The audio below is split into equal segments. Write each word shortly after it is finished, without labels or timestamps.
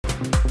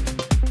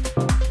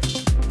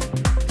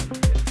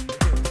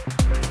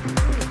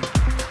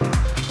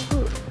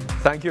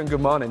Thank you and good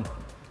morning.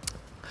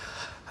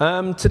 Today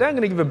I'm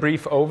going to give a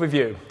brief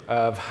overview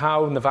of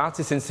how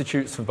Novartis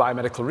Institutes for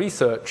Biomedical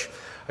Research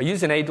are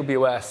using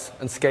AWS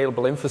and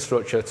scalable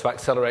infrastructure to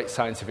accelerate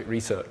scientific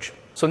research.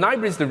 So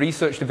NIBR is the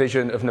research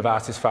division of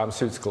Novartis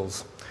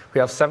Pharmaceuticals. We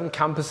have 7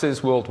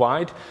 campuses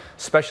worldwide,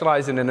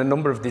 specializing in a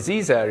number of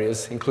disease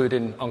areas,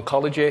 including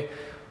oncology,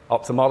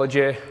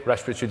 ophthalmology,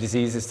 respiratory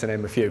diseases, to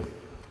name a few.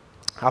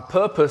 Our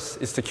purpose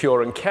is to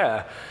cure and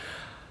care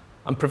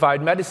and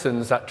provide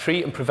medicines that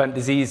treat and prevent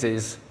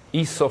diseases,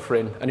 ease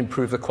suffering, and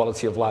improve the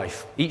quality of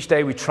life. Each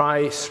day we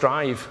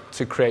strive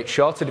to create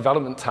shorter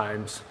development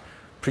times,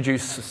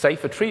 produce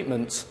safer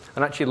treatments,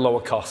 and actually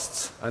lower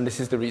costs, and this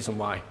is the reason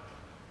why.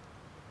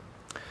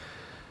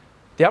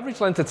 The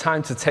average length of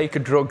time to take a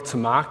drug to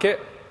market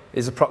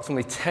is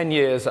approximately 10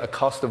 years at a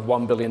cost of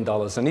 $1 billion,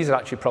 and these are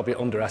actually probably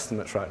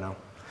underestimates right now.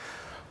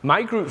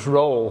 My group's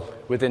role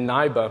within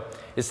NIBR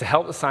is to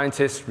help the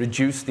scientists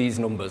reduce these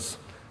numbers.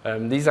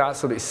 These are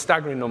absolutely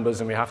staggering numbers,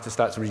 and we have to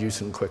start to reduce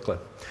them quickly.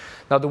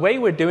 Now, the way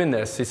we're doing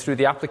this is through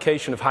the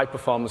application of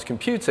high-performance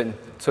computing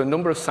to a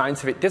number of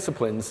scientific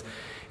disciplines,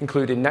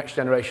 including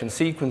next-generation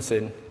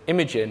sequencing,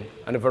 imaging,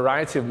 and a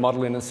variety of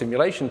modeling and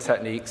simulation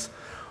techniques,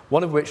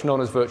 one of which, known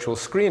as virtual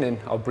screening,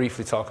 I'll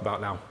briefly talk about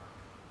now.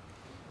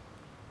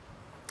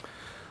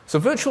 So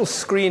virtual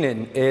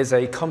screening is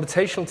a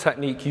computational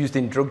technique used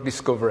in drug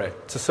discovery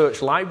to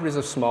search libraries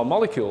of small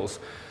molecules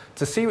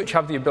to see which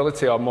have the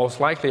ability or most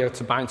likely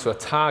to bind to a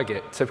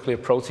target, typically a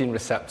protein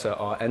receptor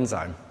or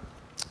enzyme.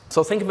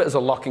 So think of it as a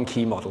lock and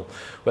key model,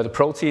 where the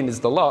protein is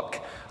the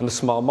lock and the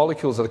small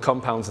molecules or the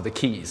compounds are the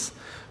keys.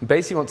 And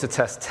basically, you want to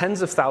test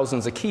tens of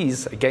thousands of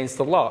keys against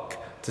the lock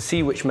to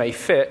see which may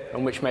fit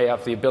and which may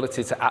have the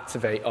ability to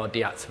activate or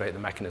deactivate the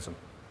mechanism.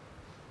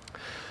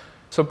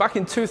 So back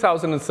in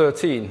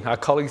 2013, our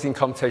colleagues in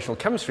computational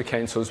chemistry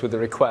came to us with a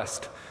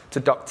request to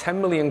dock 10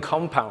 million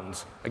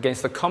compounds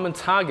against a common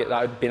target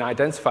that had been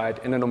identified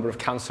in a number of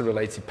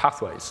cancer-related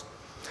pathways.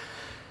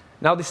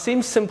 Now, this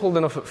seemed simple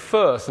enough at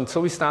first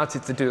until we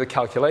started to do the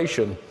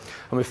calculation,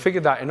 and we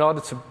figured that in order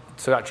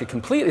to actually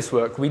complete this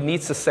work, we'd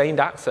need sustained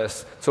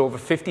access to over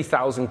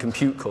 50,000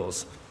 compute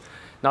cores.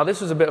 Now, this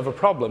was a bit of a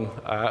problem,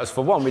 as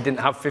for one, we didn't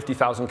have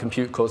 50,000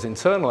 compute cores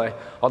internally,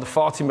 or the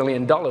 $40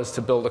 million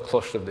to build a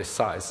cluster of this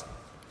size.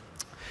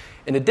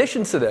 In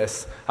addition to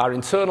this, our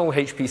internal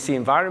HPC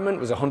environment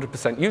was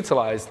 100%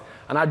 utilized,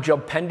 and our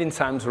job pending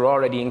times were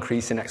already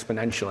increasing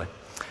exponentially.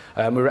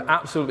 We were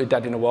absolutely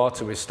dead in the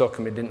water. We were stuck,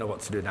 and we didn't know what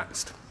to do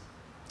next.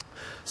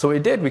 So what we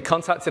did, we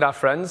contacted our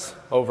friends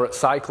over at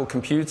Cycle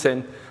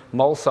Computing,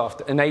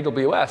 MolSoft, and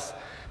AWS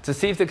to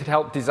see if they could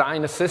help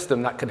design a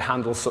system that could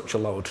handle such a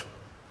load,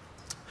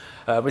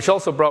 which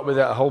also brought with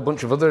it a whole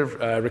bunch of other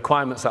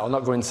requirements that I'll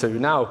not go into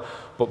now.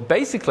 But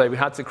basically, we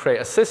had to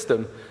create a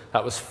system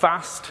that was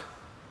fast,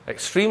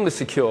 extremely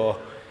secure,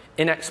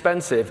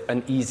 inexpensive,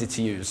 and easy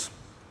to use.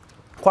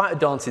 Quite a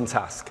daunting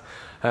task,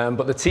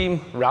 but the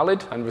team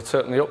rallied and were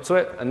certainly up to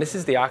it, and this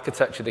is the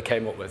architecture they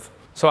came up with.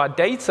 So our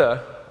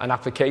data and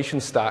application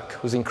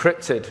stack was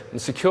encrypted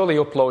and securely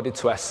uploaded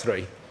to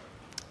S3.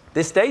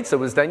 This data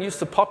was then used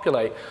to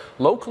populate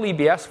local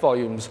EBS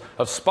volumes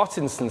of spot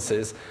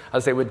instances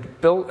as they were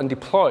built and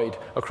deployed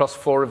across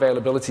 4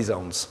 availability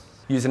zones,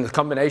 using a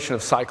combination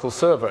of Cycle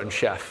Server and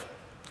Chef.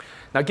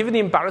 Now, given the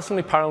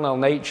embarrassingly parallel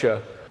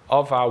nature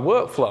of our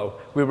workflow,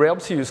 we were able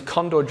to use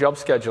Condor Job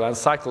Scheduler and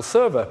Cycle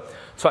Server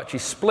to actually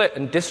split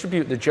and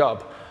distribute the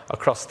job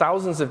across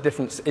thousands of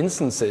different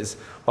instances,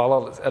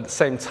 while at the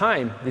same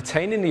time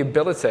retaining the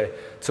ability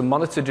to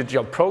monitor the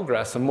job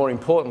progress and, more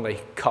importantly,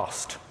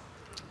 cost.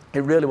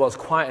 It really was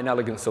quite an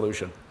elegant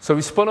solution. So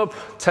we spun up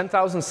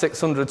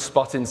 10,600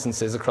 spot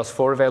instances across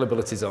 4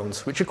 availability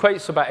zones, which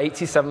equates to about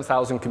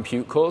 87,000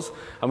 compute cores,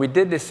 and we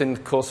did this in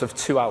the course of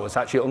 2 hours,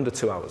 actually under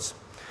 2 hours.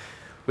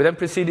 We then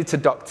proceeded to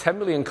dock 10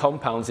 million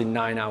compounds in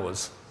 9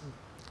 hours.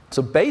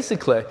 So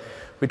basically,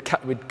 we'd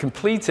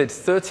completed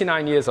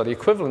 39 years, or the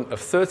equivalent of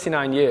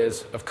 39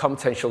 years of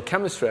computational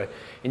chemistry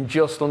in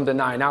just under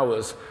 9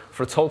 hours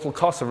for a total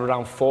cost of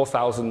around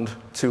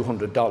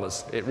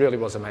 $4,200. It really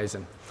was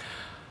amazing.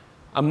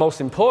 And most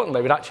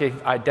importantly, we'd actually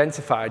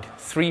identified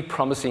 3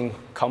 promising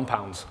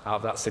compounds out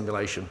of that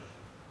simulation.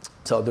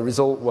 So the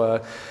results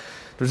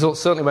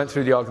certainly went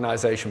through the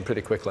organization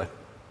pretty quickly.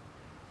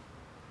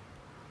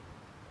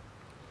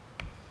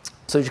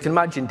 So as you can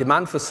imagine,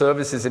 demand for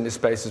services in this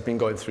space has been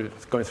going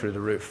through the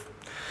roof.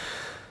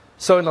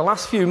 So in the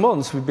last few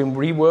months, we've been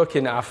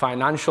reworking our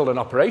financial and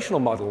operational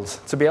models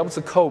to be able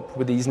to cope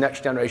with these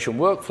next-generation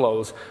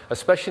workflows,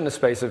 especially in the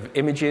space of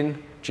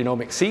imaging,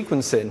 genomic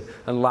sequencing,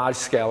 and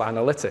large-scale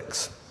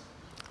analytics,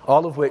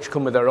 all of which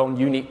come with their own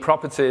unique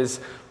properties,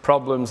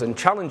 problems, and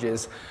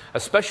challenges,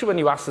 especially when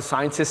you ask the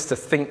scientists to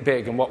think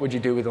big and what would you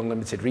do with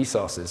unlimited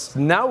resources.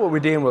 Now what we're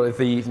dealing with,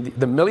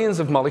 the millions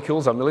of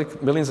molecules or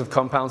millions of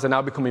compounds are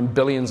now becoming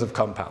billions of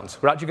compounds.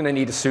 We're actually going to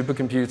need a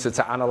supercomputer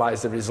to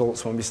analyze the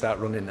results when we start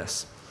running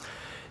this.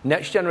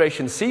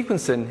 Next-generation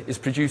sequencing is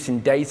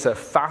producing data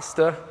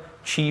faster,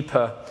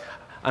 cheaper,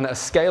 and at a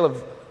scale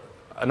of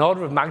an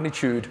order of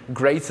magnitude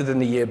greater than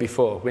the year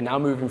before. We're now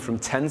moving from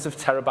tens of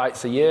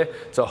terabytes a year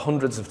to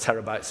hundreds of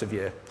terabytes a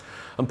year.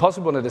 And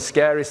possibly one of the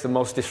scariest and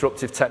most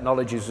disruptive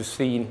technologies we've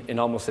seen in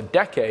almost a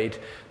decade,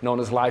 known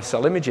as live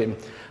cell imaging,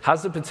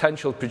 has the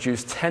potential to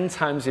produce 10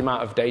 times the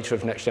amount of data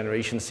of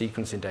next-generation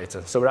sequencing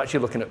data. So we're actually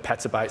looking at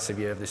petabytes a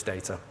year of this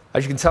data.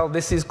 As you can tell,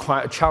 this is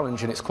quite a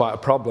challenge and it's quite a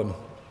problem.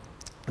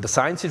 The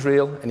science is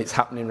real and it's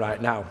happening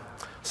right now.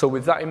 So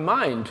with that in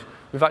mind,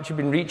 we've actually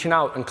been reaching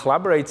out and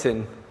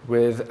collaborating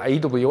with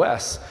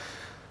AWS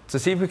to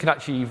see if we can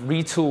actually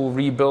retool,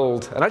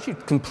 rebuild, and actually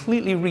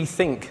completely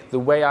rethink the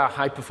way our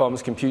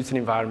high-performance computing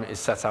environment is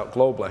set out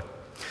globally.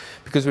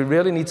 Because we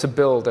really need to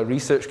build a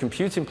research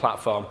computing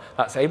platform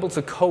that's able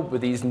to cope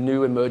with these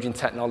new emerging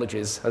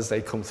technologies as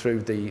they come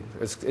through,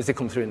 as they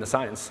come through in the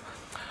science.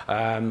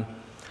 And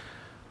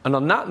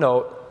on that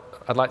note,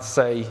 I'd like to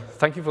say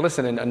thank you for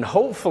listening, and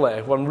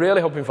hopefully, what I'm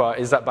really hoping for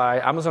is that by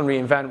Amazon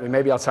reInvent, we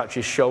may be able to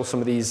actually show some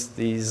of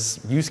these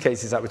use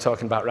cases that we're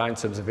talking about right in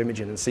terms of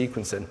imaging and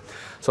sequencing.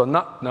 So on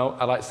that note,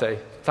 I'd like to say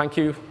thank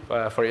you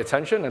for your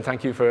attention, and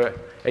thank you for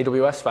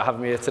AWS for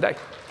having me here today.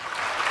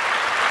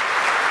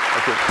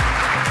 Thank you.